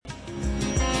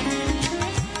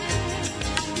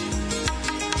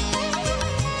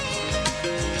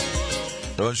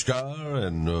Namaskar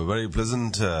and very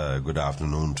pleasant good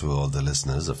afternoon to all the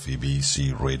listeners of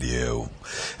EBC Radio.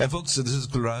 And folks, this is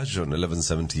Kulraj on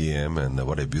 1170 AM and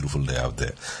what a beautiful day out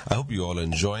there. I hope you all are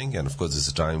enjoying, and of course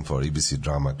it's time for EBC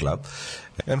Drama Club.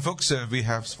 And folks, we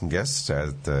have some guests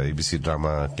at the EBC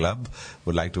Drama Club.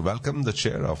 Would like to welcome the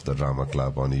chair of the Drama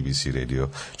Club on EBC Radio,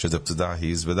 Shahzad Ibtida.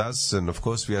 He is with us, and of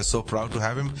course we are so proud to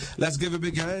have him. Let's give a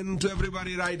big hand to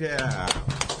everybody right here.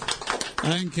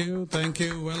 Thank you.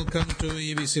 Welcome to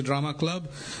EBC Drama Club.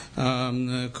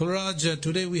 Kulraj,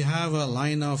 today we have a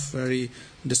line of very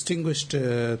distinguished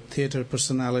theatre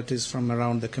personalities from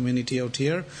around the community out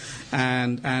here,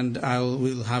 and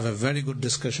we'll have a very good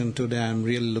discussion today. I'm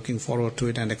really looking forward to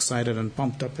it and excited and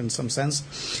pumped up in some sense.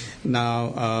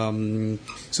 Now,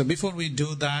 so before we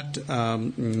do that,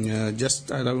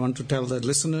 I want to tell the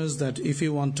listeners that if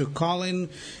you want to call in,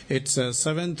 it's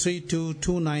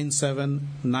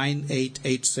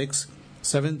 732-297-9886.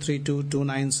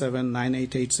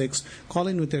 732-297-9886. Call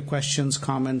in with your questions,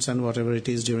 comments, and whatever it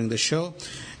is during the show.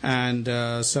 And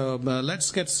so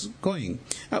let's get going.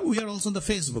 We are also on the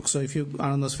Facebook. So if you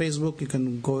are on the Facebook, you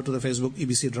can go to the Facebook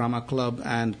EBC Drama Club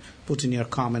and put in your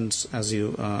comments as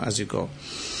you go.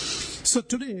 So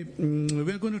today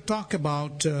we're going to talk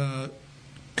about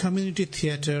community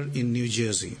theater in New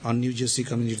Jersey, on New Jersey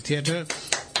Community Theater.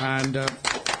 And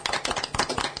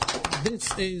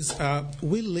this is,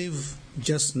 we live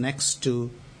just next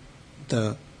to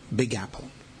the Big Apple,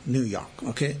 New York,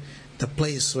 okay? The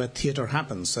place where theater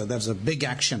happens. So there's a big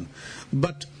action.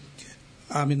 But,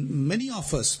 I mean, many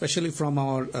of us, especially from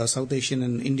our South Asian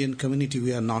and Indian community,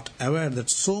 we are not aware that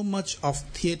so much of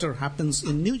theater happens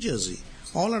in New Jersey,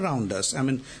 all around us. I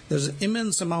mean, there's an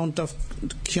immense amount of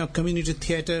community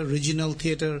theater, regional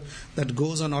theater that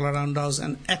goes on all around us,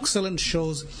 and excellent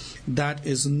shows that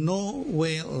is no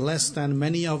way less than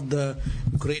many of the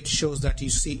great shows that you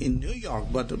see in New York,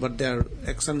 but they're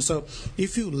excellent. So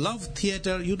if you love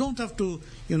theater, you don't have to,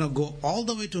 go all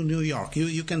the way to New York.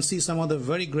 You can see some of the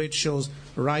very great shows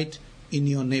right in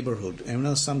your neighborhood.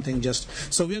 Something just...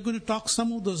 So we are going to talk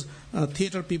some of those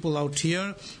theater people out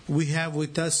here. We have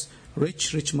with us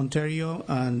Rich Monterio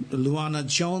and Luana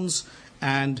Jones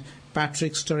and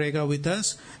Patrick Starega with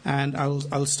us, and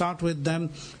I'll start with them.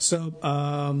 So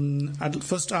I'd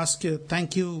first ask you,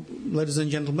 thank you, ladies and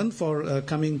gentlemen, for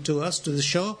coming to us to the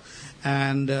show,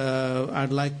 and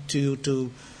I'd like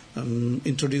to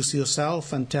introduce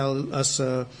yourself and tell us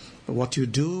what you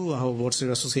do, what's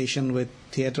your association with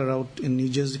theater out in New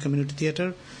Jersey Community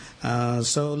Theater.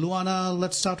 So Luana,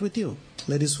 let's start with you.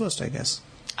 Ladies first, I guess.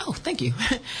 Oh, thank you.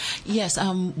 Yes,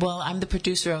 well, I'm the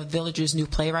producer of Villager's new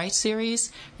playwright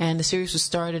series, and the series was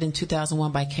started in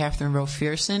 2001 by Catherine Rowe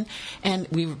Fearson, and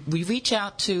we reach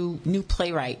out to new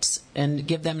playwrights and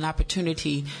give them an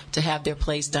opportunity to have their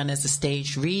plays done as a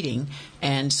staged reading,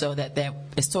 and so that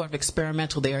it's sort of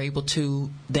experimental. They are able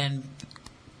to then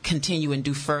continue and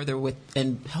do further with,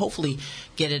 and hopefully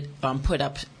get it put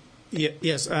up.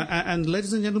 Yes, and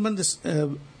ladies and gentlemen, this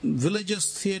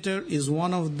Villagers Theatre is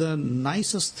one of the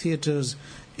nicest theatres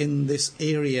in this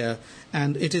area,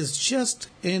 and it is just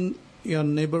in your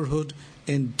neighborhood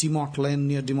in DeMott Lane,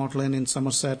 near DeMott Lane in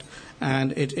Somerset,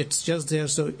 and it's just there.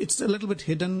 So it's a little bit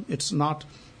hidden. It's not,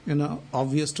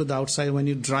 obvious to the outside when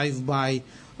you drive by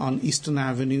on Eastern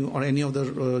Avenue or any of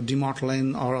the DeMott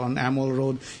Lane or on Amwell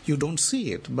Road. You don't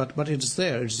see it, but it's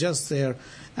there. It's just there,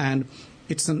 and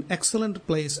it's an excellent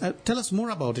place. Tell us more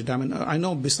about it. I mean, I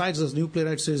know besides this new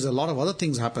playwright series, a lot of other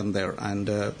things happen there. And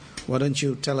why don't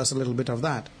you tell us a little bit of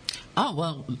that? Oh,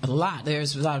 well, a lot.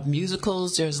 There's a lot of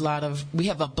musicals. There's a lot of... We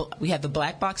have the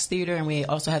Black Box Theater, and we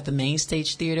also have the Main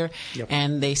Stage Theater, yep.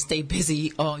 And they stay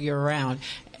busy all year round.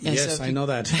 And yes, so I know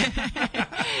that.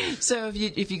 So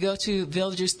if you go to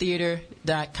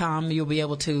villagerstheater.com, you'll be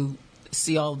able to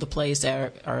see all of the plays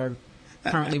that are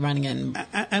currently running in.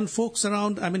 And folks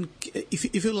around, I mean,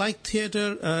 if you like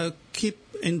theater, keep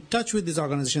in touch with this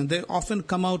organization. They often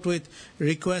come out with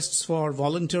requests for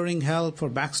volunteering help, for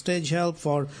backstage help,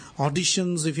 for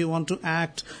auditions if you want to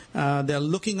act. They're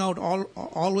looking out,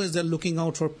 always they're looking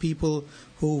out for people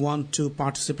who want to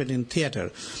participate in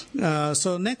theater.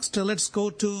 So next, let's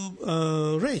go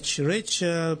to Rich. Rich,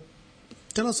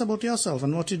 tell us about yourself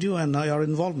and what you do and your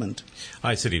involvement.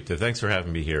 Hi, Sudipta. Thanks for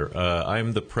having me here.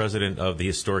 I'm the president of the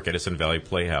historic Edison Valley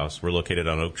Playhouse. We're located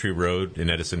on Oak Tree Road in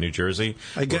Edison, New Jersey.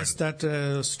 I guess that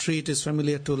street is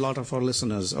familiar to a lot of our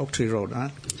listeners, Oak Tree Road, huh?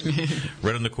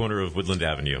 Right on the corner of Woodland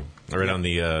Avenue, right on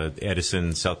the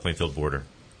Edison-South Plainfield border.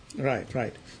 Right.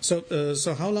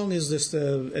 So how long is this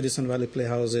Edison Valley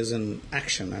Playhouse is in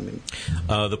action? I mean,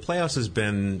 the Playhouse has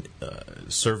been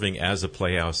serving as a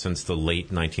playhouse since the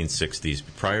late 1960s.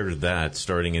 Prior to that,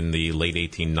 starting in the late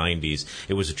 1890s,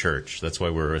 it was a church. That's why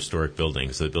we're a historic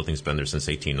building. So the building's been there since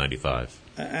 1895.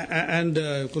 And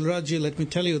Kulrajji, let me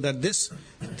tell you that this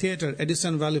theater,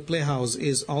 Edison Valley Playhouse,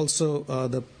 is also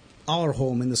our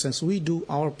home, in the sense we do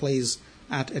our plays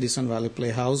at Edison Valley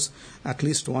Playhouse, at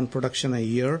least one production a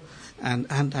year. And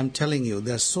I'm telling you,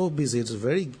 they're so busy. It's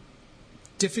very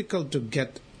difficult to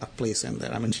get a place in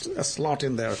there. I mean, a slot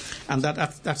in there, and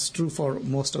that's true for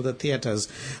most of the theaters.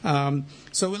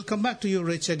 So we'll come back to you,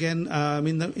 Rich, again.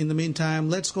 In the meantime,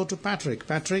 let's go to Patrick.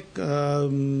 Patrick,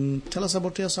 tell us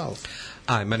about yourself.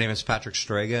 Hi, my name is Patrick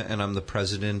Strega, and I'm the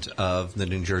president of the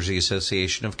New Jersey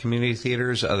Association of Community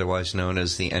Theaters, otherwise known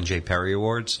as the N.J. Perry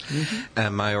Awards. Mm-hmm.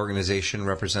 And my organization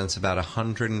represents about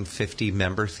 150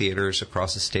 member theaters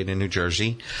across the state of New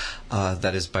Jersey.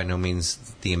 That is by no means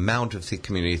the amount of the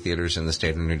community theaters in the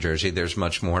state of New Jersey. There's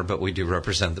much more, but we do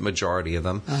represent the majority of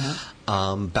them.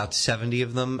 Uh-huh. About 70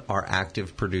 of them are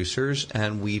active producers,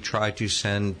 and we try to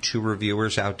send 2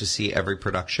 reviewers out to see every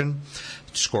production.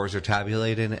 Scores are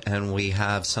tabulated, and we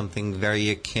have something very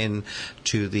akin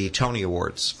to the Tony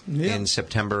Awards in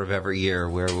September of every year.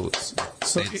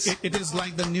 So it is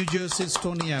like the New Jersey's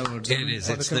Tony Awards. It is.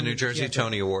 It's the New Jersey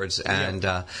Tony Awards. And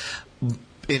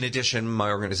in addition,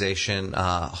 my organization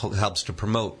helps to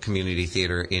promote community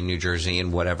theater in New Jersey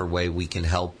in whatever way we can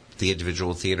help the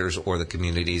individual theaters or the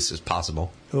communities as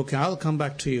possible. Okay, I'll come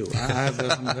back to you. I have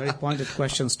very pointed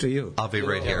questions to you. I'll be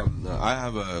right here. I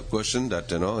have a question that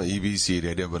EBC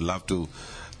Radio would love to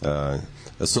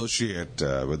associate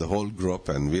with the whole group,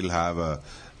 and we'll have a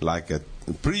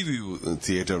preview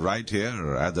theater right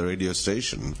here at the radio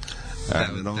station.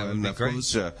 That would be of great.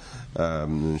 course,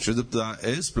 Shudipta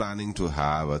is planning to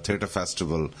have a theater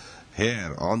festival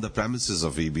here on the premises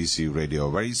of EBC Radio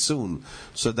very soon.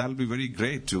 So that'll be very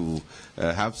great to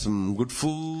have some good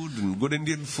food and good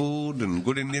Indian food and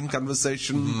good Indian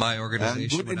conversation. My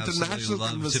organization would absolutely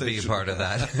love to be a part of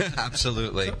that.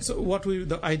 Absolutely. So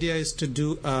the idea is to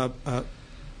do a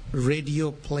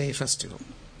radio play festival.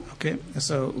 Okay,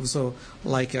 so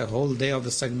like a whole day of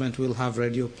the segment, we'll have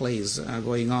radio plays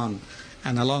going on.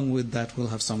 And along with that, we'll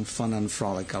have some fun and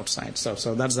frolic outside. So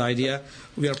that's the idea.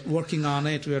 We are working on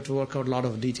it. We have to work out a lot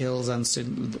of details and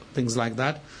things like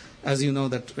that. As you know,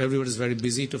 that everybody is very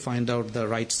busy. To find out the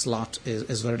right slot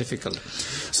is very difficult.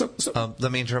 So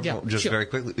let me interrupt very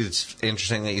quickly. It's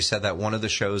interesting that you said that. One of the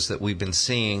shows that we've been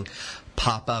seeing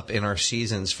pop up in our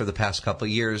seasons for the past couple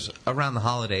of years around the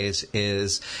holidays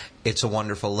is It's a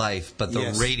Wonderful Life, but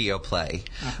the radio play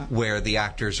where the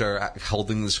actors are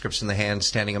holding the scripts in the hand,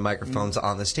 standing on microphones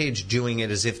on the stage, doing it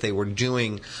as if they were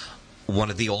doing one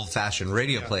of the old-fashioned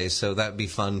radio plays. So that would be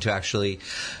fun to actually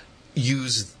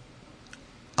use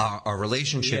our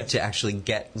relationship to actually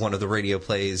get one of the radio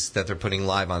plays that they're putting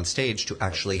live on stage to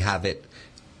actually have it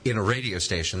in a radio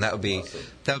station. That would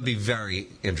be very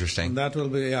interesting. That will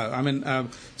be, I mean,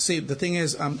 see, the thing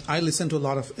is, I listen to a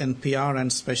lot of NPR, and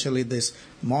especially these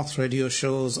Moth radio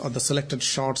shows or the selected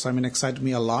shorts. I mean, excite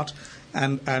me a lot.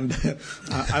 And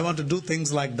I want to do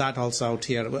things like that also out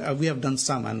here. We have done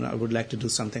some, and I would like to do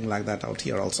something like that out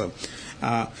here also.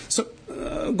 So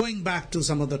going back to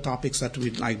some of the topics that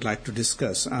I'd like to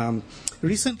discuss.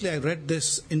 Recently, I read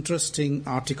this interesting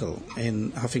article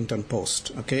in Huffington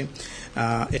Post. Okay,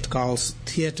 it calls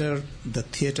 "The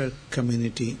Theater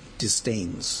Community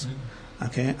Disdains."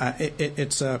 Okay,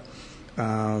 it's a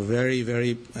very,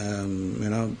 very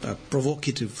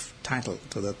provocative title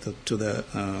to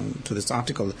this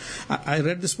article. I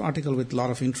read this article with a lot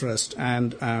of interest,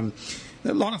 and there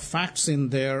are a lot of facts in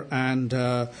there, and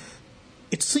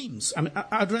it seems, I mean,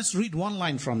 I'll just read one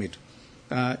line from it.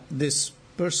 This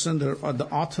person, the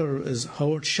author is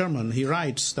Howard Sherman. He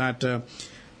writes that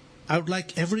I would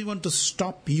like everyone to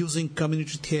stop using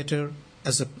community theater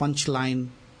as a punchline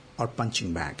or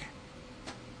punching bag.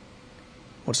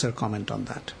 What's your comment on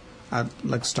that? I'd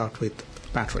like to start with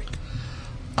Patrick.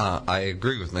 I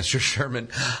agree with Mr. Sherman.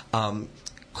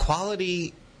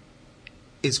 Quality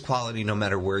is quality no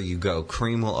matter where you go.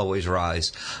 Cream will always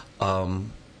rise.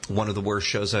 One of the worst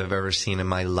shows I've ever seen in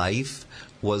my life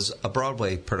was a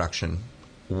Broadway production.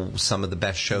 Some of the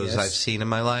best shows I've seen in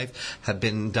my life have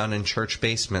been done in church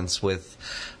basements with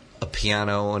a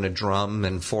piano and a drum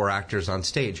and 4 actors on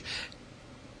stage.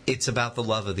 It's about the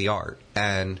love of the art,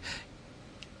 and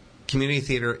community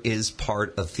theater is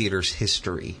part of theater's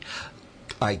history.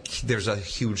 There's a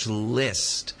huge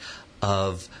list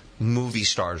of movie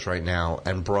stars right now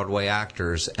and Broadway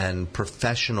actors and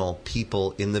professional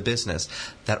people in the business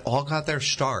that all got their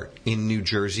start in New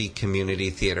Jersey community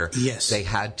theater. Yes. They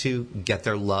had to get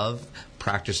their love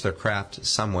practice their craft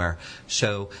somewhere.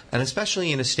 So, and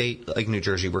especially in a state like New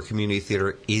Jersey where community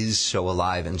theater is so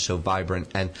alive and so vibrant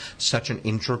and such an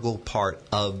integral part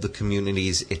of the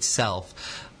communities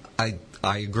itself, I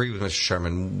agree with Mr.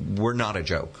 Sherman. We're not a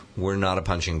joke. We're not a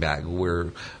punching bag.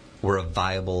 We're a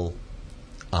viable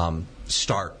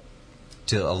start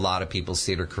to a lot of people's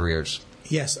theater careers.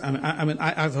 Yes,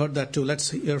 I've heard that too.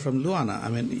 Let's hear from Luana. I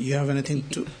mean, you have anything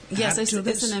to yes, add to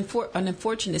this? It's an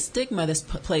unfortunate stigma that's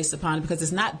placed upon it because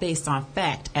it's not based on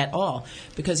fact at all.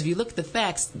 Because if you look at the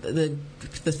facts, the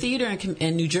theater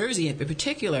in New Jersey in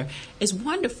particular is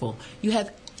wonderful. You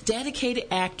have dedicated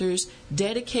actors,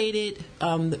 dedicated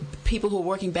people who are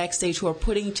working backstage who are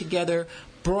putting together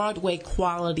Broadway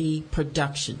quality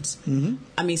productions. Mm-hmm.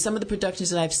 I mean, some of the productions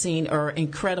that I've seen are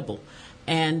incredible.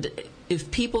 And if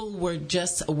people were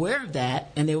just aware of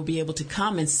that and they would be able to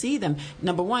come and see them,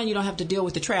 number one, you don't have to deal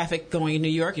with the traffic going in New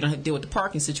York. You don't have to deal with the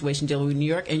parking situation dealing with New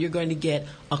York, and you're going to get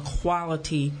a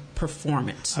quality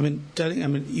performance.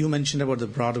 You mentioned about the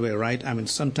Broadway, right? I mean,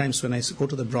 sometimes when I go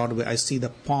to the Broadway, I see the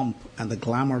pomp and the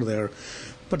glamour there.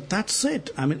 But that's it.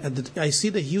 I mean, I see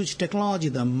the huge technology,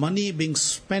 the money being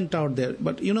spent out there.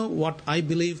 But you know what I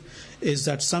believe is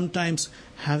that sometimes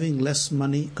having less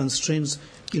money constrains,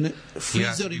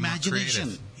 frees your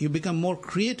imagination. You become more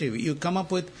creative. You come up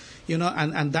with,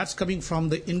 and that's coming from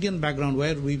the Indian background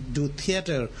where we do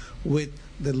theater with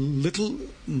the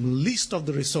least of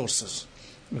the resources.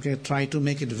 Okay, try to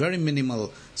make it very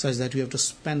minimal such that we have to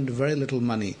spend very little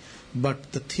money.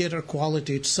 But the theater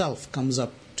quality itself comes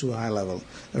up to a high level.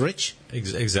 Rich?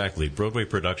 Exactly. Broadway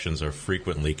productions are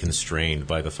frequently constrained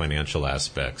by the financial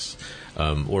aspects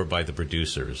or by the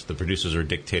producers. The producers are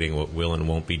dictating what will and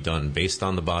won't be done based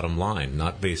on the bottom line,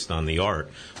 not based on the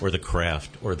art or the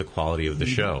craft or the quality of the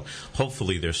show.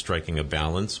 Hopefully they're striking a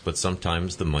balance, but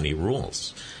sometimes the money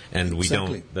rules. And we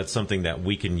don't. That's something that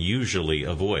we can usually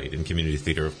avoid in community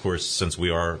theater. Of course, since we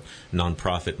are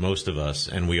nonprofit, most of us,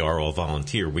 and we are all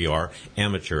volunteer, we are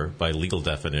amateur by legal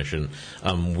definition.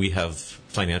 We have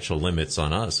financial limits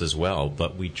on us as well,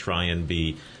 but we try and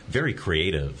be very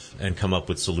creative and come up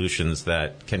with solutions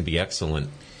that can be excellent,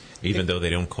 even though they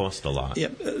don't cost a lot.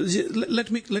 Yeah.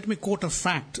 Let me quote a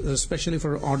fact, especially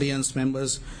for audience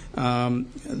members.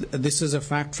 This is a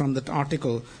fact from that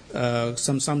article,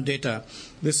 some data.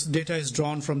 This data is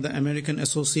drawn from the American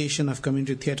Association of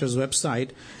Community Theaters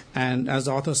website, and as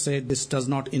the author said, this does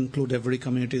not include every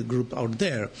community group out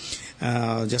there,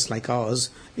 just like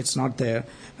ours. It's not there.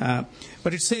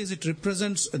 But it says it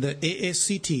represents the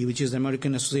AACT, which is the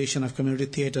American Association of Community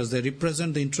Theaters. They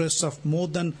represent the interests of more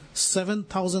than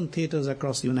 7,000 theaters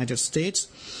across the United States.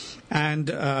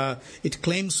 And it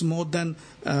claims more than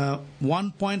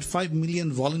 1.5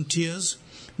 million volunteers,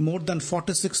 more than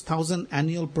 46,000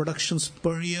 annual productions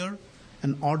per year,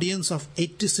 an audience of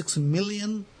 86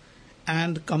 million,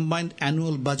 and combined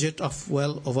annual budget of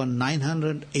well over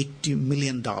 $980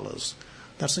 million.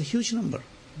 That's a huge number.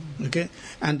 Okay,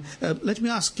 and let me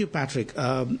ask you, Patrick,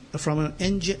 from an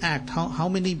NJ Act, how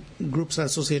many groups are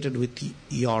associated with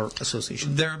your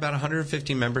association? There are about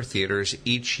 150 member theaters.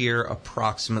 Each year,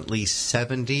 approximately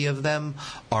 70 of them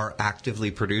are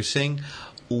actively producing.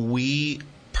 We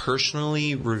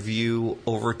personally review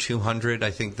over 200.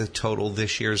 I think the total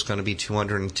this year is going to be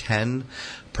 210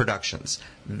 productions.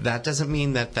 That doesn't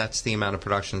mean that that's the amount of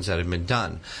productions that have been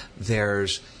done.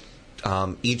 There's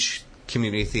each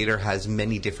community theater has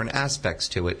many different aspects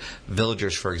to it.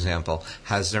 Villagers, for example,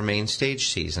 has their main stage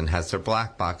season, has their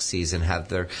black box season, have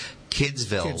their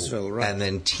Kidsville, right. And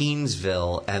then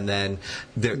Teensville, and then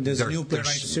there's new playwright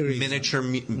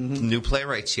series, new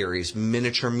playwright series,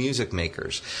 miniature music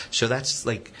makers. So that's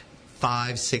like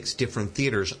 5-6 different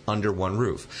theaters under one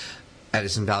roof.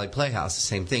 Edison Valley Playhouse, the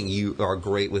same thing. You are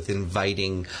great with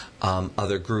inviting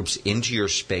other groups into your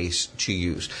space to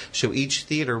use. So each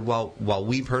theater, while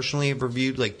we personally have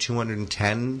reviewed like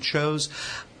 210 shows,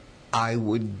 I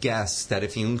would guess that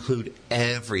if you include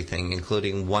everything,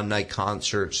 including one-night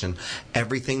concerts and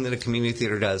everything that a community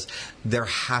theater does, there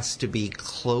has to be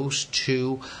close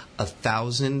to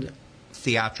 1,000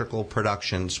 theatrical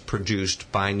productions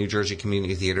produced by New Jersey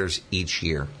community theaters each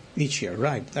year. Each year,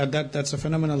 right? That's a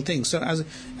phenomenal thing. So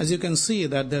as you can see,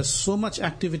 that there's so much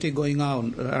activity going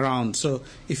on around. So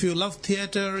if you love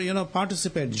theater,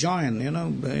 participate, join.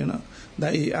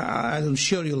 I'm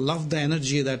sure you love the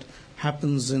energy that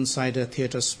happens inside a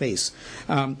theater space.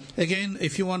 Again,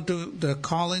 if you want to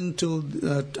call in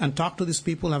and talk to these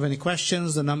people, have any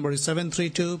questions, the number is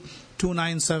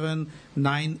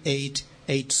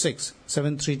 732-297-9886.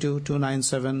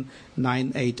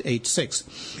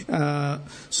 732-297-9886.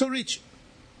 So, Rich,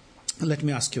 let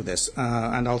me ask you this,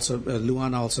 and also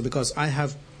Luana also, because I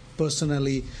have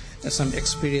personally some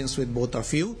experience with both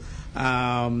of you,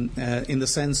 in the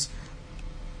sense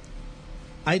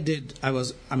I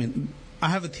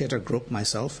have a theater group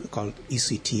myself called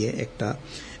ECTA, ECTA,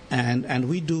 and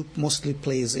we do mostly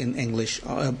plays in English,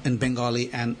 in Bengali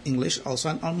and English also,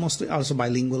 and almost also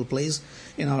bilingual plays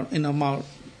in our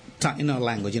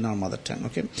language, in our mother tongue.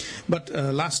 Okay, but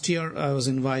last year I was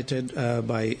invited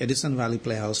by Edison Valley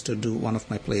Playhouse to do one of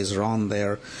my plays, Ron,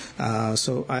 there.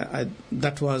 So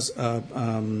that was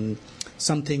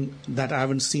something that I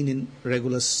haven't seen in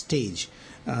regular stage,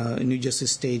 New Jersey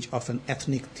stage of an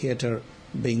ethnic theater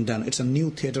being done. It's a new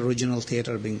theater, original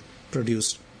theater being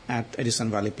produced at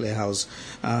Edison Valley Playhouse.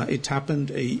 It happened,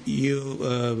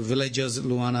 you villagers,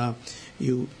 Luana,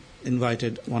 you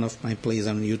invited one of my plays,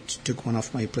 and you took one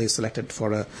of my plays, selected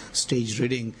for a stage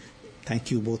reading.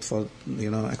 Thank you both for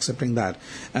accepting that.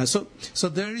 So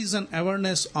there is an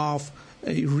awareness of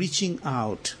reaching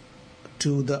out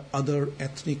to the other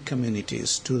ethnic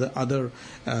communities, to the other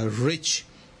rich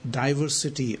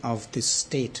diversity of this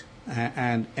state,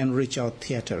 and enrich our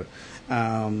theater.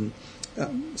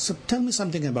 So tell me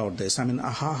something about this. I mean,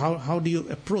 how do you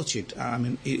approach it? I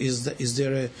mean, is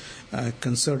there a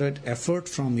concerted effort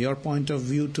from your point of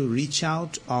view to reach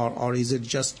out, or is it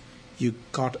just you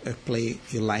got a play,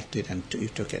 you liked it, and you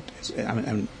took it?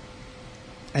 And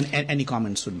any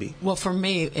comments would be? Well, for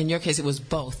me, in your case, it was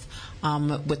both.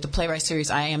 With the Playwright series,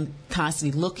 I am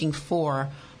constantly looking for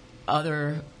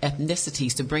other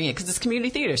ethnicities to bring in, because it's community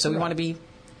theater, so we want to be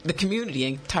the community,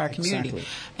 entire community.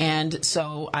 Exactly. And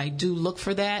so I do look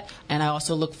for that, and I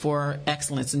also look for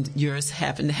excellence, and yours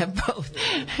happen to have both.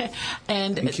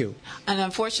 And thank you. And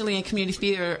unfortunately, in community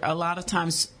theater, a lot of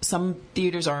times some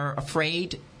theaters are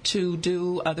afraid to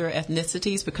do other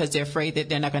ethnicities because they're afraid that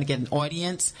they're not going to get an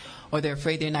audience, or they're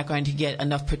afraid they're not going to get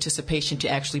enough participation to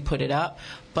actually put it up.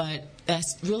 But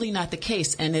that's really not the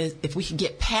case. And if we can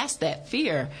get past that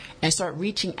fear and start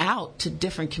reaching out to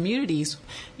different communities,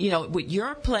 with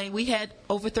your play, we had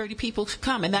over 30 people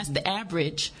come, and that's the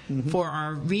average for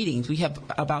our readings. We have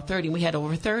about 30, and we had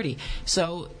over 30.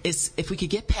 So if we could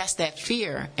get past that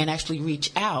fear and actually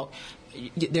reach out,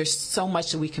 there's so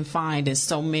much that we can find, and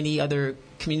so many other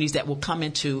communities that will come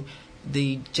into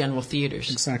the general theaters.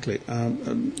 Exactly.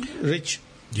 Rich?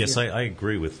 Yes, Yeah. I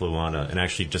agree with Luana, and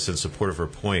actually just in support of her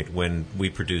point, when we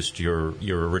produced your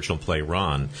original play,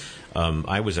 Ron,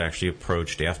 I was actually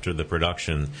approached after the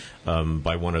production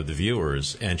by one of the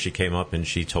viewers, and she came up and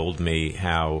she told me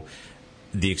how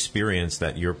the experience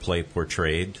that your play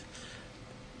portrayed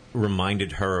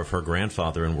reminded her of her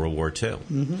grandfather in World War II.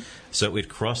 Mm-hmm. So it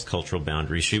crossed cultural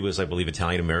boundaries. She was, I believe,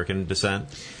 Italian-American descent.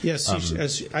 Yes,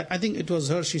 I think it was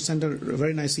her. She sent a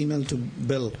very nice email to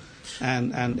Bill,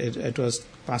 and it was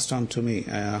passed on to me,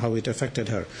 how it affected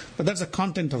her. But that's the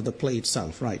content of the play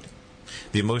itself, right?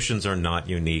 The emotions are not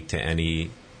unique to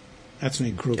any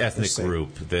ethnic group.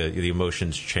 The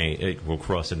emotions change. It will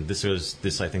cross, and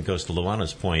this I think goes to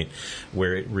Luana's point,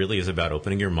 where it really is about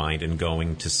opening your mind and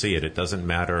going to see it. It doesn't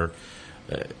matter.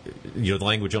 The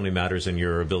language only matters in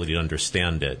your ability to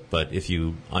understand it. But if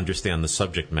you understand the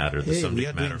subject matter, the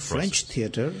subject matter crosses. We are doing French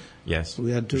theater. Yes,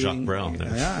 we are doing Jacques Brel.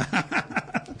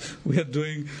 We are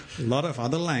doing a lot of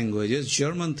other languages.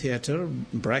 German theater,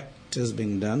 Brecht is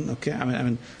being done. Okay,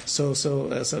 so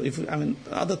if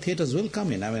other theaters will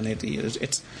come in.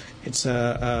 It's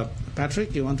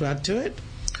Patrick, you want to add to it?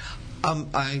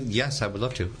 Yes, I would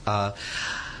love to.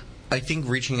 I think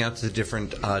reaching out to the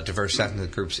different diverse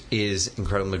ethnic groups is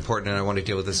incredibly important, and I want to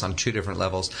deal with this on two different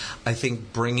levels. I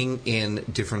think bringing in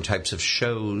different types of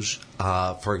shows,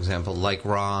 for example, like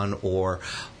Ron or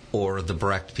the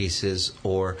Brecht pieces,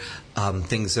 or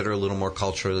things that are a little more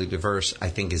culturally diverse, I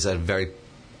think is a very,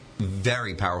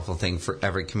 very powerful thing for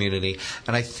every community.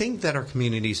 And I think that our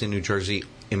communities in New Jersey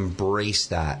embrace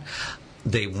that.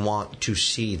 They want to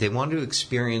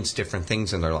experience different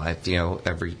things in their life.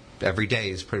 Every day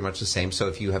is pretty much the same. So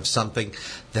if you have something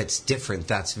that's different,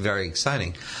 that's very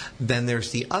exciting. Then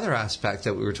there's the other aspect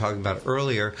that we were talking about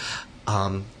earlier,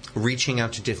 reaching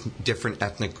out to different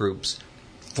ethnic groups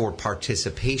for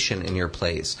participation in your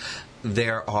plays.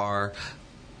 There are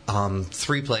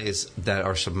 3 plays that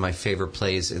are some of my favorite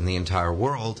plays in the entire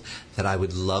world that I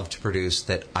would love to produce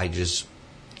that I just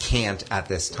can't at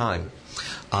this time.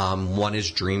 One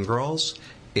is Dreamgirls.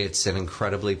 It's an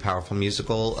incredibly powerful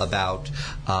musical about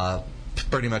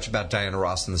pretty much about Diana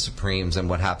Ross and the Supremes and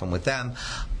what happened with them.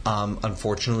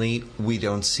 Unfortunately, we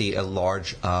don't see a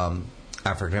large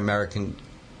African American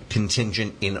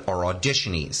contingent in our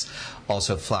auditionees.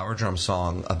 Also, Flower Drum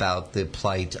Song about the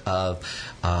plight of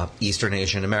Eastern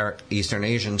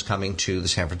Asians coming to the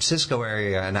San Francisco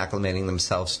area and acclimating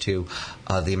themselves to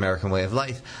the American way of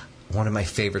life. one of my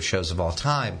favorite shows of all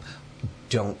time,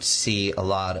 don't see a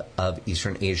lot of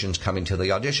Eastern Asians coming to the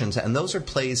auditions. And those are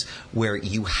plays where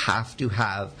you have to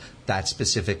have that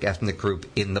specific ethnic group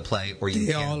in the play or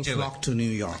you can't do it. They all flock to New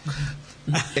York.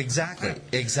 Exactly.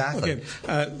 Okay,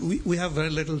 we have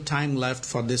very little time left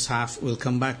for this half. We'll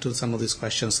come back to some of these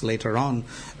questions later on.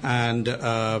 And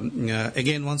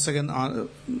once again,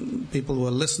 people who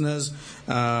are listeners,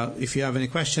 if you have any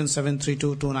questions,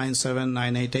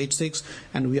 732-297-9886.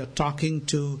 And we are talking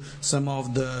to some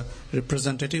of the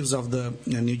representatives of the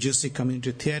New Jersey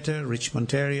Community Theater, Rich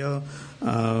Montario,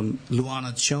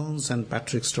 Luana Jones, and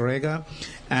Patrick Storega.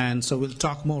 And so we'll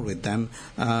talk more with them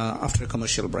after a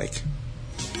commercial break.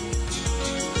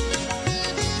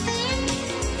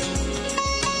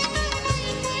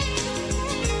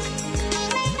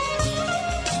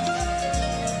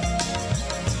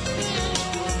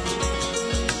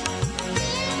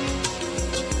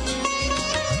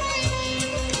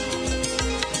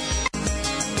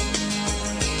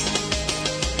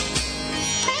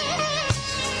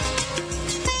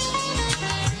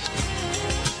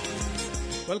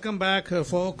 Welcome back,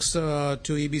 folks, to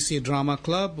EBC Drama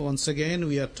Club. Once again,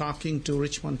 we are talking to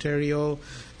Rich Montario,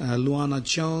 Luana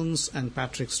Jones, and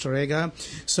Patrick Storega.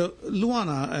 So,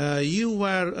 Luana, you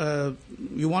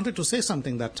wanted to say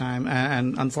something that time,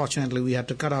 and unfortunately, we had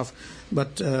to cut off.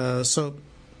 But so,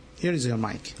 here is your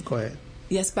mic. Go ahead.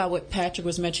 Yes, about what Patrick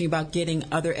was mentioning about getting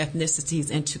other ethnicities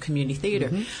into community theater.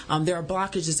 Mm-hmm. There are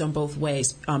blockages on both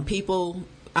ways.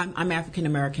 I'm African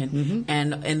American,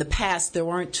 and in the past there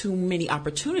weren't too many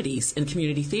opportunities in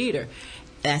community theater.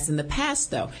 That's in the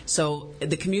past, though. So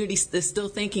the community is still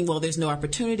thinking, well, there's no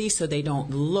opportunity, so they don't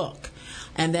look.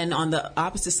 And then on the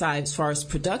opposite side, as far as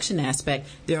production aspect,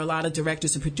 there are a lot of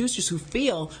directors and producers who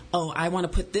feel, oh, I want to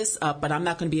put this up, but I'm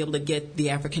not going to be able to get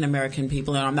the African American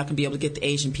people in, or I'm not going to be able to get the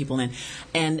Asian people in.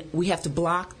 And we have to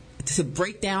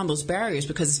break down those barriers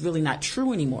because it's really not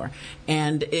true anymore.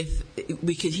 And if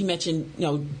we could, he mentioned,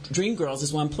 Dreamgirls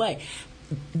is one play.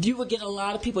 You would get a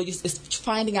lot of people just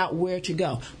finding out where to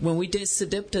go. When we did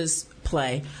Sidipta's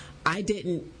play, I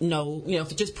didn't know,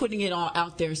 for just putting it all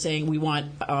out there saying we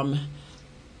want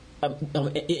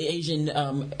Asian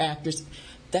actors,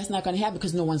 that's not going to happen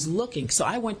because no one's looking. So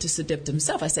I went to Sidipta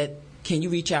himself. I said, can you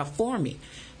reach out for me?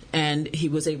 And he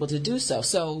was able to do so.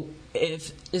 So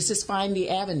it's just find the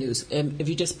avenues. And if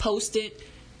you just post it,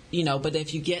 but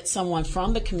if you get someone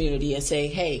from the community and say,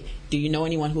 hey, do you know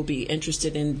anyone who will be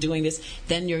interested in doing this?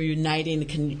 Then you're uniting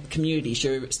the communities.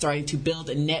 You're starting to build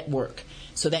a network.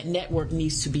 So that network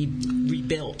needs to be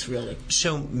rebuilt, really.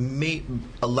 So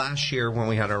last year when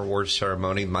we had our awards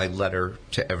ceremony, my letter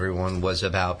to everyone was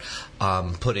about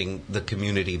putting the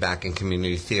community back in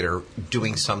community theater,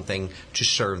 doing something to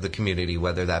serve the community,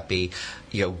 whether that be,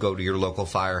 go to your local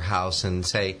firehouse and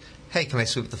say, hey, can I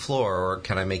sweep the floor, or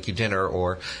can I make you dinner,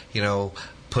 or,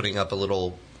 putting up a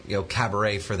little,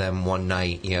 cabaret for them one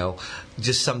night,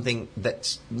 just something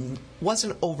that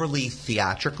wasn't overly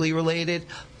theatrically related,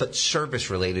 but service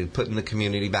related, putting the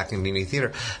community back in community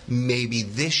theater. Maybe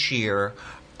this year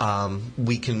our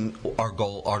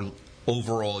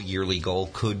overall yearly goal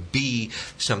could be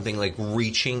something like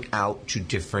reaching out to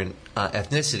different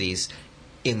ethnicities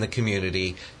in the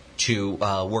community to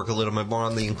work a little bit more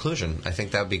on the inclusion. I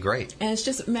think that would be great. And it's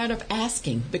just a matter of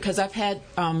asking, because I've had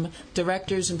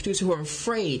directors and producers who are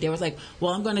afraid. They were like,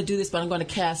 well, I'm going to do this, but I'm going to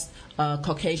cast a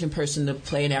Caucasian person to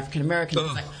play an African American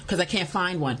because I can't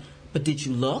find one. But did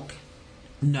you look?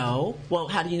 No. Well,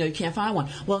 how do you know you can't find one?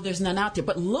 Well, there's none out there,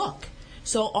 but look.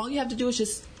 So all you have to do is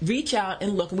just reach out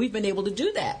and look, and we've been able to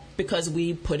do that because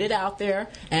we put it out there,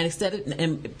 and instead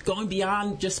of going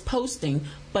beyond just posting,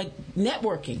 but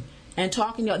networking. And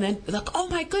talking to them, and then like, oh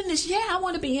my goodness, yeah, I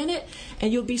want to be in it.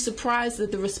 And you'll be surprised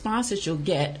at the responses you'll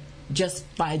get just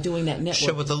by doing that network.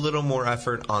 So with a little more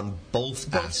effort on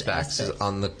both aspects.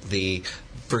 On the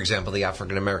for example, the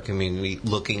African American community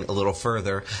looking a little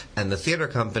further, and the theater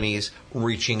companies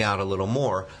reaching out a little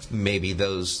more, maybe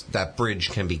that bridge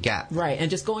can be gapped. Right,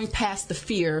 and just going past the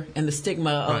fear and the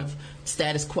stigma of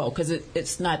status quo, because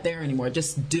it's not there anymore.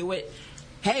 Just do it.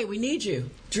 Hey, we need you.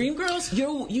 Dreamgirls,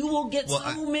 you will get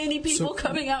many people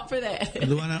coming out for that.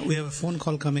 Luana, we have a phone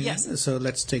call coming in, so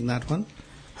let's take that one.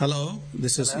 Hello,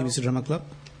 this is EBC Drama Club.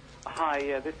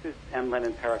 Hi, this is M.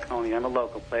 Lennon Perricone. I'm a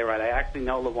local playwright. I actually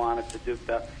know Luana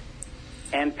Sidipta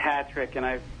and Patrick, and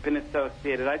I've been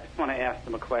associated. I just want to ask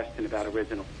them a question about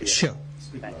original theater. Sure.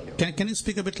 Thank you. Can you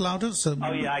speak a bit louder? So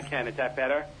yeah, I can. Is that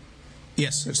better?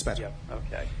 Yes, it's better. Yep.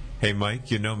 Okay. Hey,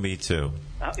 Mike, you know me too.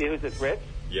 Is it Rich?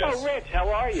 Yes. Oh, Rich, how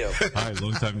are you? Hi,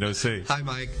 long time no see. Hi,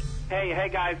 Mike. Hey,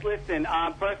 guys, listen.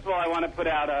 First of all, I want to put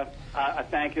out a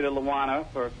thank you to Luana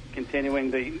for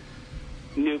continuing the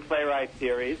new playwright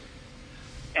series.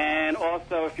 And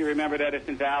also, if you remember at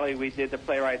Edison Valley, we did the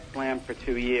Playwright Slam for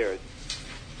 2 years,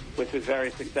 which was very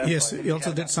successful. Yes, you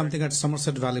also did something at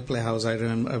Somerset Valley Playhouse. I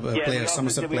remember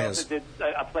Somerset Players. We also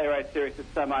did a playwright series at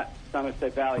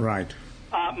Somerset Valley. Right.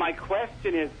 My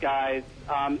question is, guys,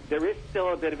 there is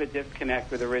still a bit of a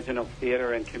disconnect with original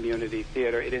theater and community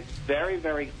theater. It is very,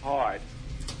 very hard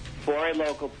for a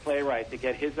local playwright to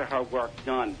get his or her work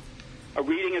done. A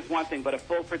reading is one thing, but a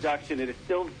full production, it is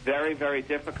still very, very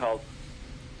difficult.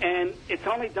 And it's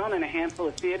only done in a handful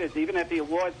of theaters. Even at the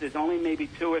awards, there's only maybe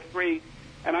 2 or 3.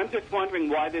 And I'm just wondering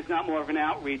why there's not more of an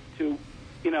outreach to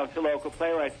local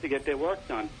playwrights to get their work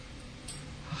done.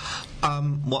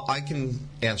 Well, I can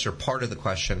answer part of the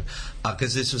question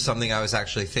because this was something I was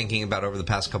actually thinking about over the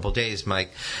past couple of days,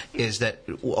 Mike, is that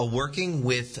working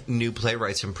with new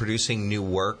playwrights and producing new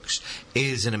works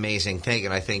is an amazing thing.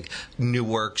 And I think new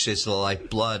works is the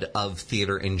lifeblood of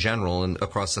theater in general and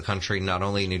across the country, not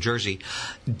only in New Jersey.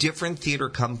 Different theater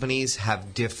companies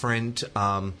have different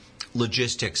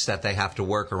logistics that they have to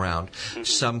work around. Mm-hmm.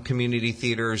 Some community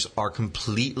theaters are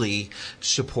completely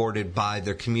supported by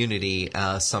their community.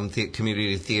 Some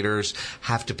community theaters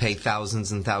have to pay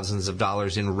thousands and thousands of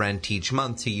dollars in rent each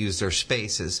month to use their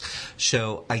spaces.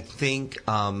 So I think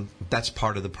that's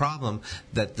part of the problem,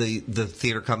 that the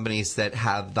theater companies that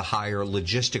have the higher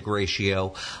logistic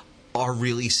ratio are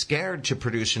really scared to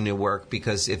produce a new work,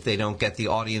 because if they don't get the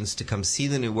audience to come see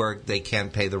the new work, they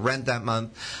can't pay the rent that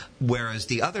month. Whereas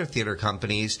the other theater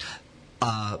companies,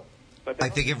 I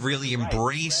think, have really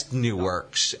embraced new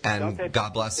works, and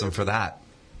God bless them for that.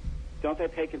 Don't they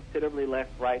pay considerably less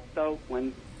rights, though,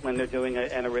 when they're doing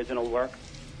an original work?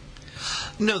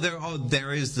 No,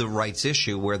 there is the rights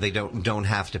issue where they don't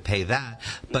have to pay that,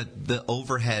 but the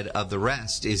overhead of the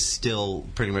rest is still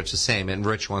pretty much the same. And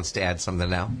Rich wants to add something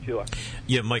now. Sure.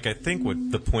 Yeah, Mike, I think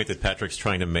what the point that Patrick's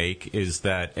trying to make is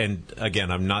that, and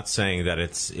again, I'm not saying that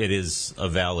it is a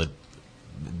valid,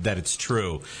 that it's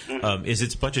true, is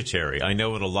it's budgetary. I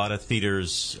know in a lot of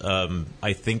theaters,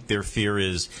 I think their fear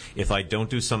is, if I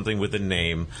don't do something with a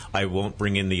name, I won't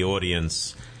bring in the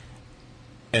audience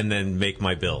and then pay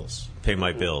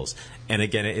my bills. And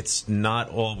again, it's not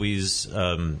always,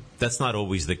 that's not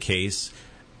always the case.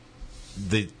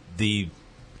 The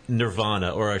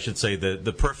nirvana, or I should say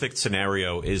the perfect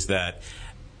scenario, is that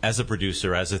as a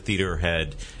producer, as a theater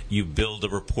head, you build a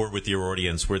rapport with your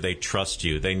audience where they trust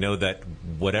you. They know that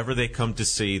whatever they come to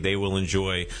see, they will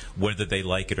enjoy, whether they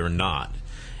like it or not.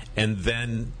 And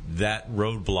then that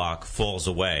roadblock falls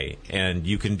away, and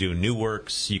you can do new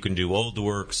works, you can do old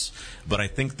works. But I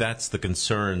think that's the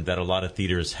concern that a lot of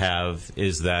theaters have,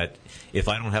 is that if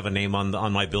I don't have a name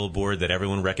on my billboard that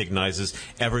everyone recognizes,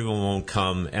 everyone won't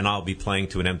come, and I'll be playing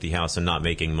to an empty house and not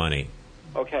making money.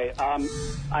 Okay,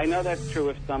 I know that's true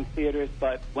of some theaters,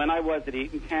 but when I was at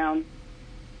Eatontown,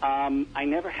 I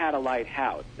never had a light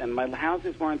house, and my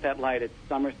houses weren't that light at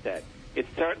Somerset. It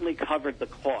certainly covered the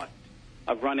cost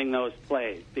of running those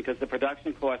plays, because the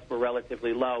production costs were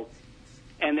relatively low,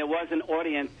 and there was an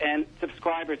audience, and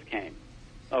subscribers came.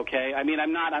 Okay, I mean,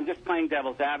 I'm just playing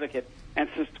devil's advocate, and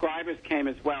subscribers came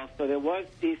as well, so there was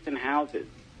decent houses.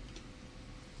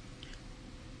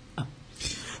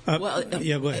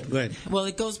 Yeah, go ahead. Well,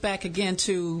 it goes back again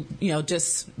to,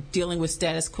 just dealing with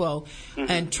status quo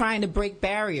and trying to break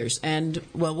barriers. And,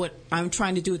 what I'm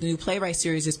trying to do with the new playwright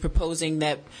series is proposing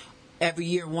that every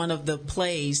year one of the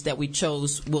plays that we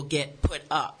chose will get put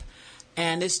up.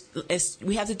 And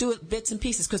we have to do it bits and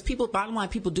pieces, because bottom line,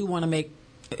 people do want to make.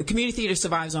 Community theater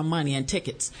survives on money and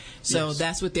tickets. So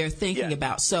that's what they're thinking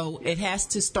about. So it has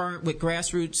to start with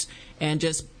grassroots and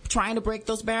just trying to break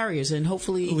those barriers, and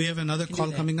hopefully we have another call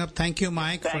coming up. Thank you,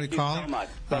 Mike, for your call. Thank you so much.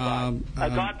 Bye-bye.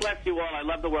 God bless you all. I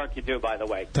love the work you do, by the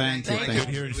way. Thank you. Good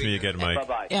hearing from you again, Mike.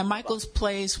 Bye-bye. Yeah, Michael's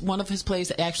plays, one of his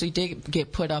plays actually did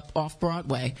get put up off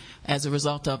Broadway as a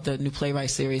result of the new playwright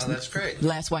series. Oh, that's great.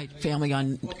 Last White Family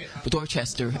on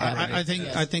Dorchester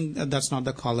Avenue. I think that's not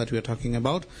the call that we're talking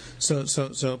about.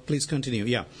 So please continue.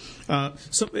 Yeah. But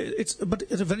it's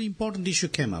a very important issue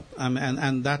came up,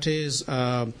 and that is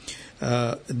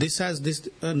this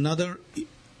another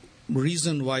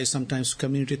reason why sometimes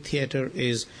community theater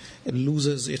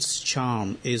loses its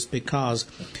charm is because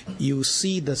you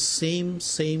see the same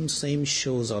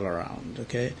shows all around.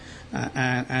 Okay,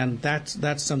 and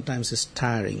that sometimes is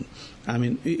tiring. I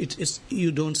mean, it's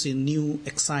you don't see new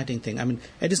exciting thing. I mean,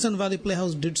 Edison Valley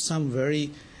Playhouse did some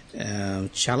very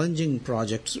challenging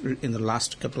projects in the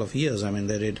last couple of years. I mean,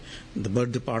 they did the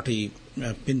birthday party,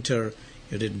 Pinter,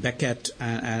 you did Beckett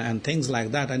and things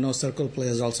like that. I know Circle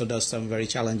Players also does some very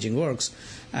challenging works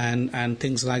and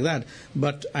things like that.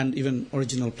 And even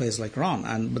original plays like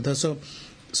Ron. So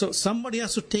somebody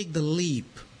has to take the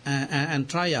leap and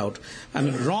try out. I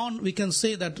mean, Ron, we can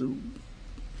say that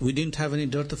we didn't have any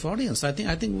dearth of audience. I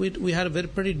think we had a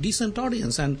pretty decent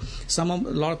audience, and a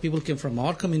lot of people came from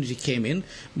our community came in.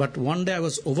 But one day I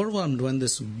was overwhelmed when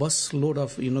this bus load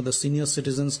of the senior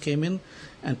citizens came in,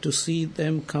 and to see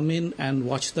them come in and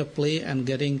watch the play and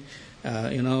getting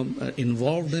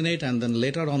involved in it, and then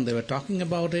later on they were talking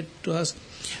about it to us.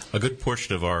 A good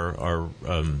portion of our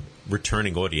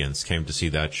returning audience came to see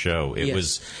that show. It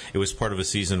was part of a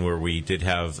season where we did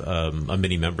have a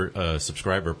mini member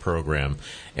subscriber program,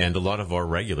 and a lot of our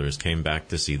regulars came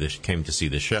to see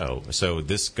the show. So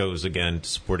this goes again to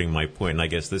supporting my point, and I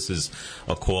guess this is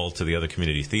a call to the other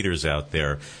community theaters out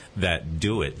there that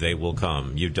do it. They will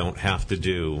come. You don't have to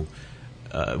do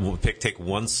take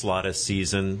one slot a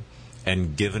season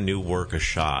and give a new work a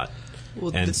shot.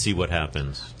 And see what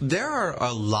happens. There are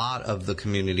a lot of the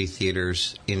community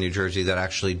theaters in New Jersey that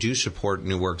actually do support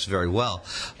new works very well.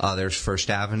 There's First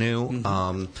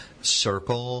Avenue,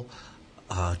 Circle,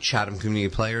 Chatham Community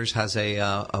Players has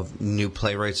a new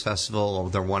playwrights festival,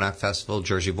 their one-act festival,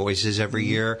 Jersey Voices every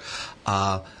year.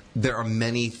 There are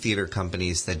many theater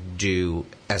companies that do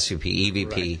SVP,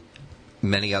 EVP, right.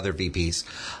 Many other VPs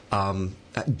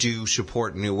do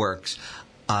support new works.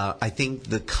 I think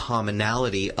the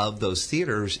commonality of those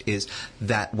theaters is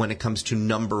that when it comes to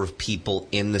number of people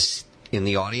in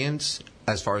the audience,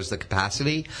 as far as the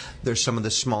capacity, they're some of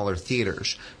the smaller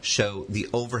theaters. So the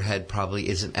overhead probably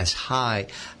isn't as high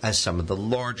as some of the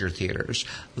larger theaters.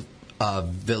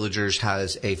 Villagers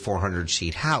has a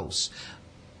 400-seat house.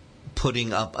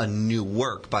 Putting up a new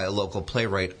work by a local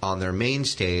playwright on their main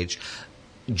stage,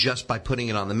 just by putting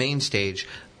it on the main stage,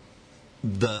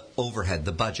 the overhead,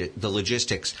 the budget, the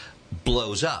logistics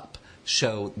blows up.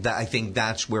 So I think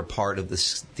that's where part of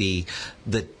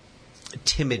the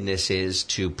timidness is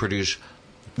to produce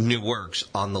new works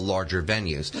on the larger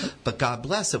venues. But God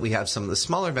bless that we have some of the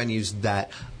smaller venues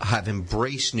that have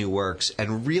embraced new works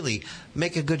and really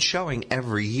make a good showing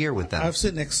every year with them. I've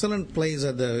seen excellent plays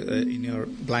at in your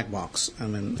Black Box. I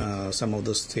mean, some of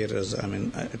those theaters. I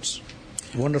mean, it's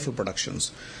wonderful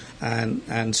productions.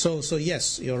 And so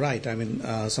yes, you're right. I mean,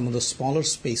 some of the smaller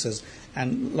spaces,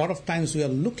 and a lot of times we are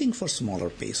looking for smaller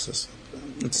spaces.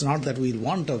 It's not that we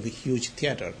want a huge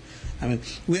theater. I mean,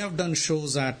 we have done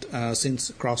shows at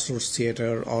since Crossroads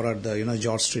Theater or at the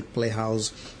George Street Playhouse,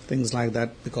 things like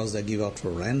that, because they give out for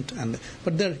rent,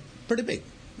 but they're pretty big.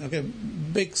 Okay,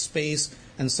 big space,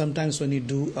 and sometimes when you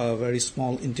do a very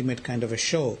small, intimate kind of a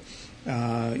show,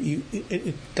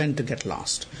 it tend to get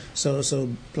lost. So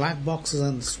black boxes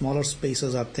and smaller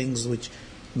spaces are things which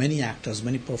many actors,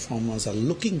 many performers are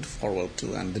looking forward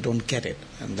to, and they don't get it.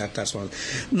 And that's one.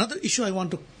 Another issue I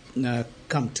want to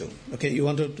come to. Okay, you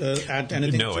want to add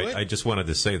anything to it? No, I just wanted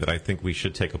to say that I think we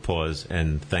should take a pause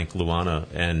and thank Luana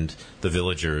and the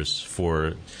Villagers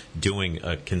for doing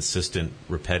a consistent,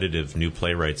 repetitive new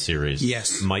playwright series.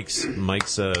 Yes. Mike's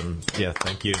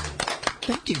thank you.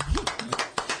 Thank you.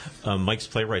 Mike's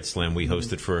Playwright Slam we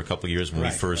hosted for a couple of years when we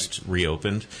first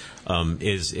reopened.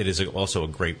 It is also a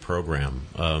great program.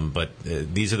 But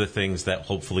these are the things that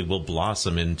hopefully will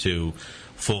blossom into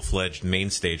full-fledged main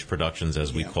stage productions,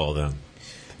 as we call them.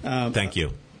 Thank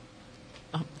you.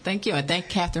 Thank you, and thank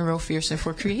Catherine Rowe Fearson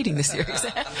for creating the series.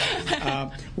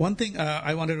 One thing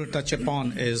I wanted to touch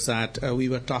upon is that we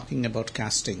were talking about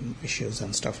casting issues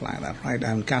and stuff like that, right?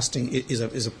 And casting is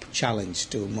a challenge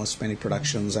to many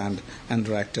productions and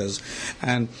directors,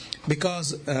 and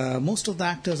because most of the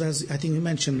actors, as I think you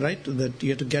mentioned, right, that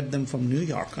you have to get them from New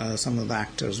York, some of the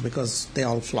actors, because they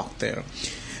all flock there.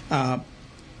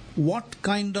 What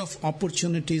kind of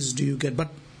opportunities do you get? But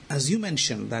as you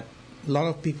mentioned, that a lot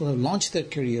of people have launched their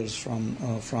careers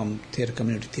from theater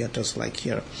community theaters like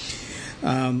here.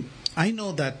 I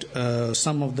know that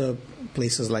some of the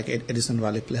places like Edison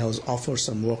Valley Playhouse offer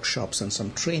some workshops and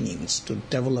some trainings to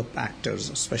develop actors,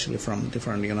 especially from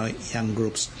different young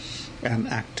groups and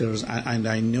actors. And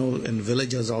I know in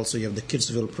villages also you have the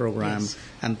Kidsville program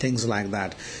and things like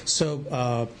that.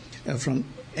 So from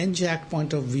NJAC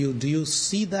point of view, do you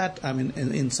see that? I mean,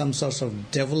 in some sorts of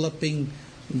developing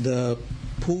the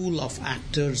pool of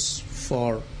actors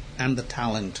and the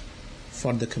talent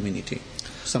for the community,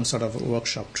 some sort of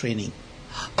workshop training?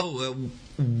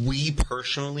 We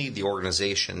personally, the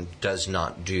organization, does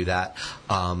not do that,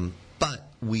 but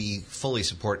we fully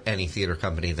support any theater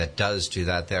company that does do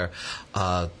that there.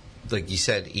 Like you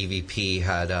said, EVP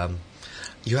had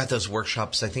you had those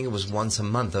workshops. I think it was once a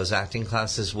month. Those acting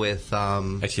classes with.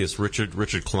 Actually, it's Richard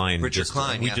Klein. Richard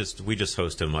Klein. We just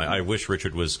host him. I wish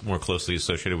Richard was more closely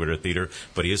associated with our theater,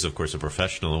 but he is, of course, a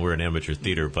professional, and we're an amateur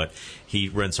theater. But he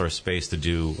rents our space to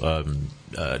do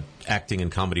acting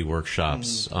and comedy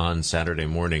workshops on Saturday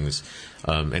mornings,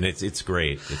 and it's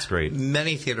great. It's great.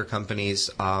 Many theater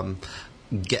companies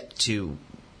get to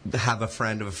have a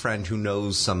friend of a friend who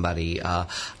knows somebody.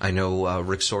 I know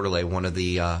Rick Sordelay, one of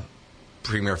the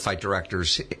premier fight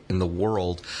directors in the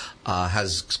world,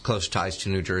 has close ties to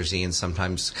New Jersey, and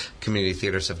sometimes community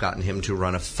theaters have gotten him to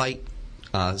run a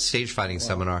stage fighting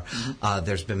seminar.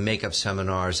 There's been makeup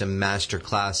seminars and master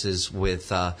classes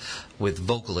with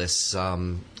vocalists.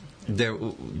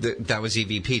 That was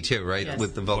EVP too, right? Yes.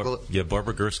 With the vocal.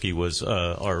 Barbara Gursky was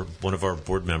one of our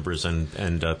board members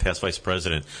and past vice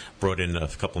president. Brought in a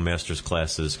couple master's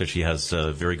classes because she has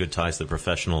very good ties to the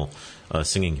professional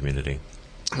singing community.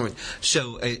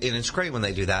 So, and it's great when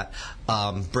they do that,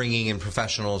 bringing in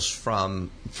professionals from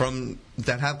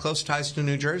that have close ties to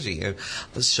New Jersey.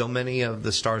 So many of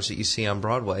the stars that you see on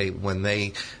Broadway, when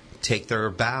they take their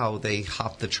bow, they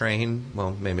hop the train.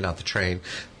 Well, maybe not the train.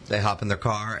 They hop in their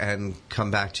car and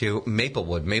come back to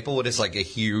Maplewood. Maplewood is like a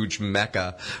huge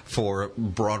mecca for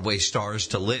Broadway stars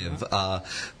to live.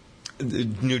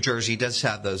 New Jersey does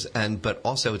have those, but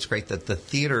also it's great that the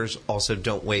theaters also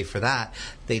don't wait for that.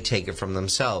 They take it from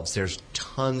themselves. There's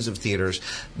tons of theaters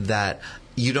that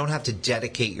you don't have to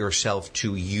dedicate yourself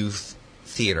to youth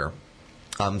theater.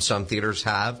 Some theaters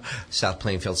have South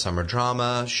Plainfield Summer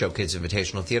Drama, Showcase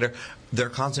Invitational Theater. Their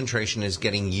concentration is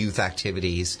getting youth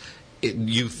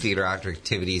theater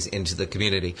activities into the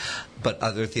community. But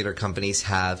other theater companies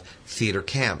have theater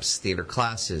camps, theater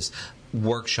classes,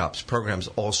 workshops, programs,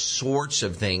 all sorts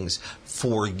of things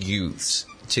for youths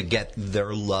to get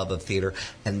their love of theater.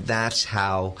 And that's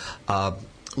how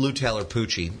Lou Taylor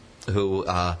Pucci, who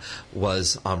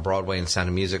was on Broadway and Sound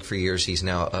of Music for years, he's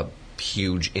now a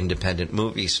huge independent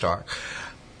movie star,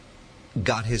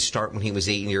 got his start when he was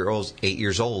 8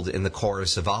 years old in the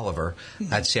chorus of Oliver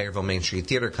at Sayreville Main Street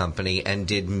Theater Company, and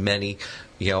did many,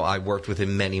 I worked with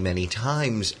him many, many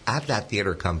times at that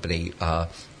theater company,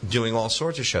 doing all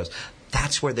sorts of shows.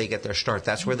 That's where they get their start.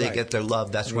 That's where they get their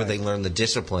love. That's where they learn the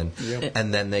discipline. Yep.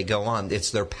 And then they go on.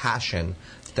 It's their passion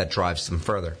that drives them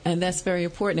further. And that's very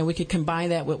important. And we could combine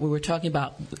that with what we were talking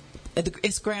about.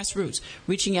 It's grassroots,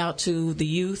 reaching out to the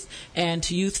youth and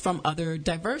to youth from other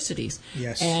diversities.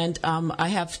 Yes. And I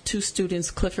have two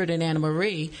students, Clifford and Anna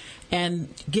Marie, and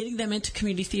getting them into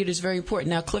community theater is very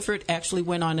important. Now, Clifford actually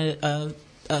went on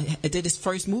did his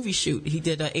first movie shoot. He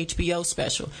did an HBO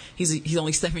special. He's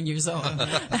only 7 years old.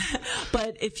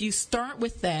 But if you start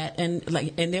with that, and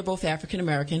they're both African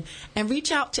American, and reach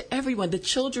out to everyone, the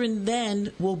children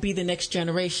then will be the next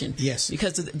generation. Yes.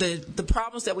 Because the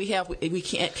problems that we have, we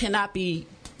cannot be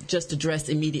just addressed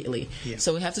immediately. Yeah.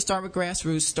 So we have to start with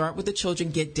grassroots, start with the children,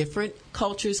 get different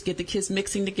cultures, get the kids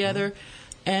mixing together.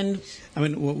 And I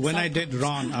mean, when I did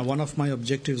Ron, one of my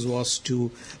objectives was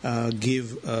to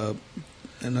give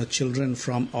children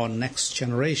from our next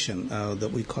generation, that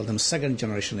we call them second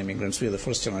generation immigrants. We are the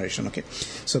first generation, okay?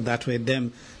 So that way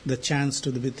the chance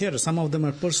to be theater. Some of them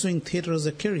are pursuing theater as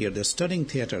a career. They're studying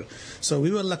theater. So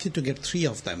we were lucky to get 3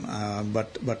 of them,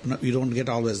 but we don't get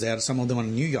always there. Some of them are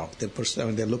in New York. They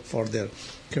look for their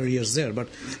careers there, but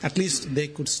at least they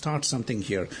could start something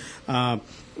here.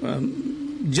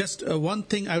 Just one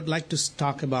thing I would like to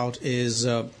talk about is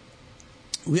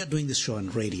we are doing this show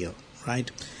on radio, right?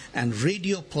 And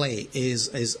radio play is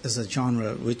a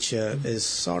genre which is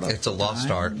sort of... It's a lost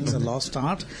art. It's a lost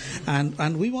art.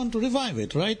 And we want to revive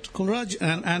it, right, Kulraj?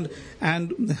 And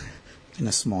in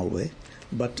a small way.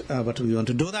 But we want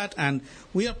to do that. And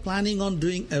we are planning on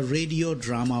doing a radio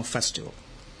drama festival.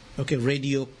 Okay,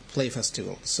 radio play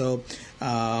festival. So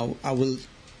I'll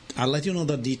let you know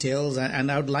the details. And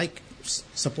I would like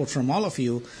support from all of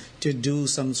you to do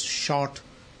some short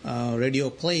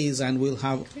radio plays, and we'll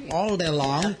have all day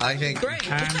long. I think. Great.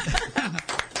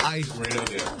 I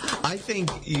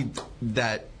think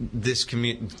that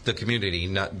the community,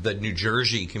 not the New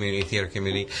Jersey community, theater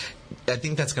community, I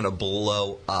think that's going to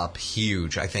blow up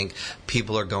huge. I think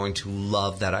people are going to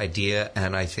love that idea,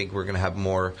 and I think we're going to have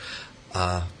more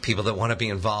people that want to be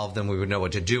involved than we would know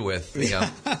what to do with.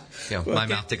 My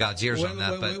mouth to God's ears on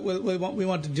that. But we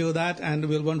want to do that, and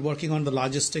we'll be working on the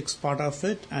logistics part of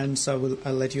it, and so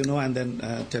I'll let you know, and then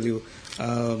tell you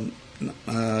the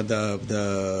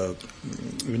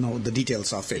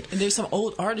details of it. And there's some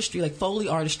old artistry, like Foley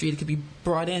artistry, that could be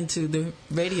brought into the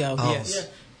radio. Oh. Yes. Yeah.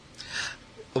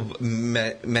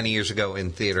 Many years ago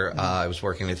in theater, I was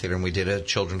working in theater, and we did a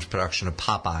children's production of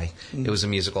Popeye. It was a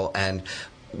musical, and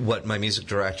what my music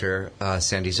director,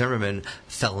 Sandy Zimmerman,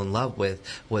 fell in love with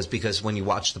was because when you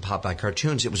watch the Popeye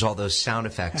cartoons, it was all those sound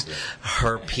effects.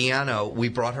 Her piano, we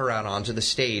brought her out onto the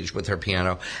stage with her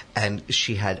piano, and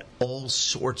she had all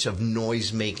sorts of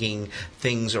noise-making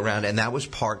things around, and that was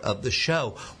part of the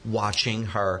show, watching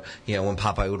her, when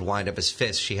Popeye would wind up his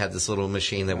fist, she had this little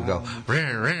machine that would go,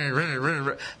 rah, rah, rah, rah,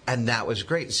 rah, and that was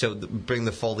great. So bring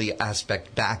the Foley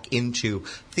aspect back into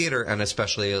theater, and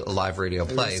especially a live radio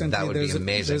play. Recently, that would be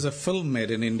amazing. There's a film made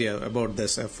in India about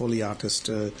this, a Foley artist,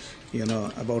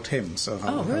 about him. So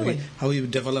how he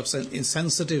develops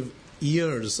sensitive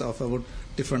ears of about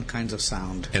different kinds of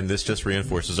sound. And this just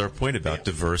reinforces our point about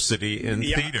diversity in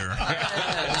theater.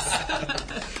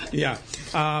 Yeah.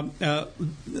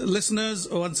 Listeners,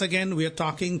 once again, we are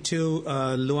talking to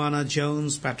Luana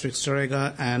Jones, Patrick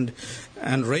Starega,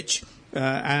 and Rich.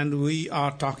 And we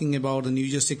are talking about the New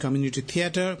Jersey Community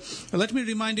Theater. Let me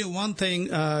remind you one thing.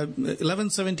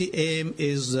 1170 AM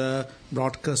is a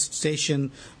broadcast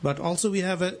station, but also we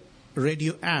have a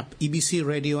radio app, EBC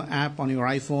radio app on your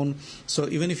iPhone. So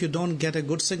even if you don't get a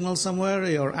good signal somewhere,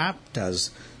 your app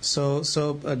does. So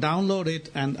download it,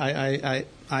 and I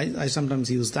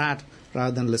sometimes use that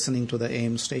rather than listening to the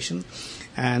AM station.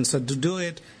 And so to do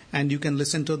it, and you can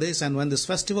listen to this, and when this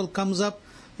festival comes up,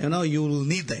 you will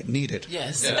need it.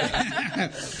 Yes.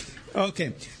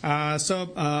 Okay.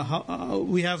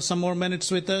 We have some more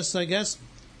minutes with us, I guess.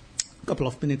 A couple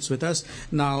of minutes with us.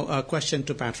 Now, a question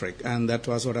to Patrick, and that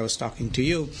was what I was talking to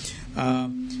you.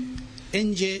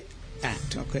 NJ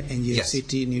Act, okay,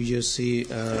 NJCT, yes. New Jersey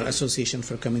Association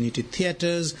for Community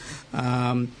Theaters.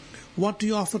 What do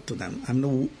you offer to them? I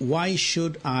mean, why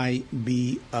should I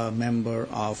be a member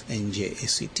of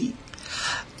NJACT?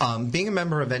 Being a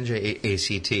member of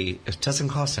NJACT, it doesn't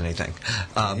cost anything.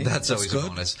 Okay, that's always a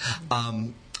bonus.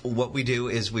 What we do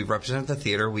is we represent the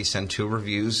theater. We send 2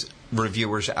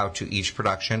 reviewers out to each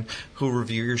production who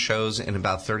review your shows in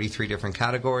about 33 different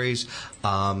categories,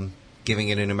 giving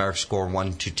it a numeric score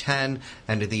 1 to 10.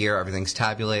 End of the year, everything's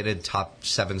tabulated. Top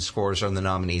 7 scores are the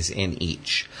nominees in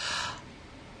each.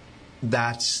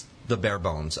 That's the bare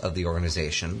bones of the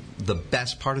organization. The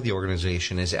best part of the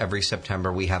organization is every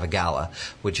September we have a gala,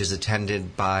 which is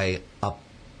attended by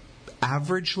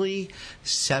averagely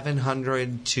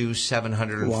 700 to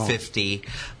 750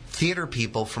 theater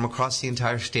people from across the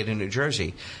entire state of New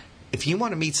Jersey. If you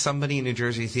want to meet somebody in New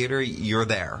Jersey theater, you're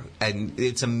there. And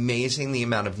it's amazing the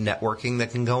amount of networking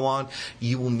that can go on.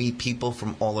 You will meet people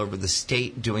from all over the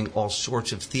state doing all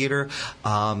sorts of theater.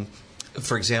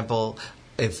 For example,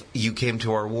 if you came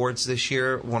to our awards this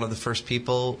year, one of the first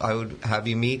people I would have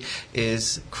you meet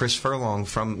is Chris Furlong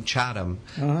from Chatham,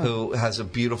 who has a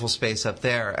beautiful space up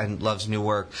there and loves new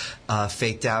work.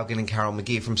 Faith Dowgan and Carol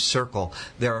McGee from Circle.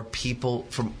 There are people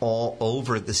from all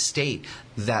over the state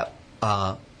that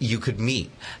you could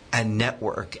meet and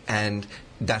network, and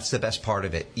that's the best part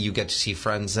of it. You get to see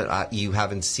friends that you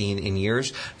haven't seen in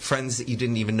years, friends that you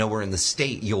didn't even know were in the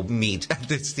state. You'll meet at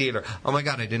this theater. Oh my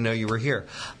God, I didn't know you were here.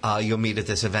 You'll meet at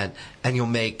this event, and you'll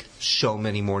make so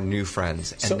many more new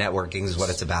friends. And networking is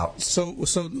what it's about. So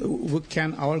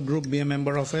can our group be a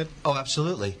member of it? Oh,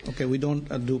 absolutely. Okay, we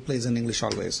don't do plays in English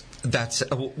always. That's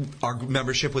our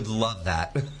membership would love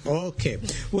that. Okay,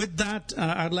 with that,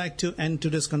 I'd like to end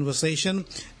today's conversation.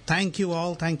 Thank you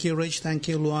all. Thank you, Rich. Thank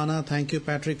you, Luana. Thank you,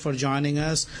 Patrick, for joining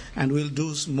us. And we'll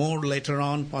do more later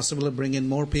on, possibly bring in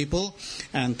more people.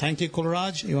 And thank you,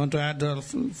 Kulraj. You want to add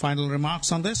final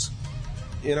remarks on this?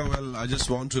 Well, I just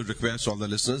want to request all the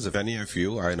listeners, if any of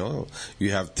you, I know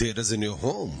you have theaters in your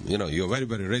home, you're very,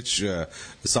 very rich. The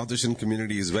South Asian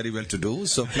community is very well to do,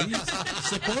 so please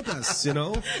support us,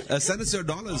 send us your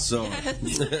dollars. So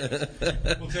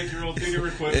we'll take your old theater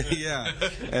equipment. Yeah,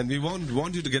 and we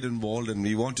want you to get involved, and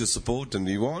we want your support, and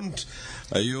we want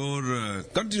your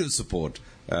continued support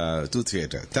to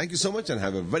theater. Thank you so much, and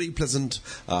have a very pleasant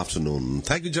afternoon.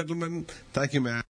 Thank you, gentlemen. Thank you, ma'am.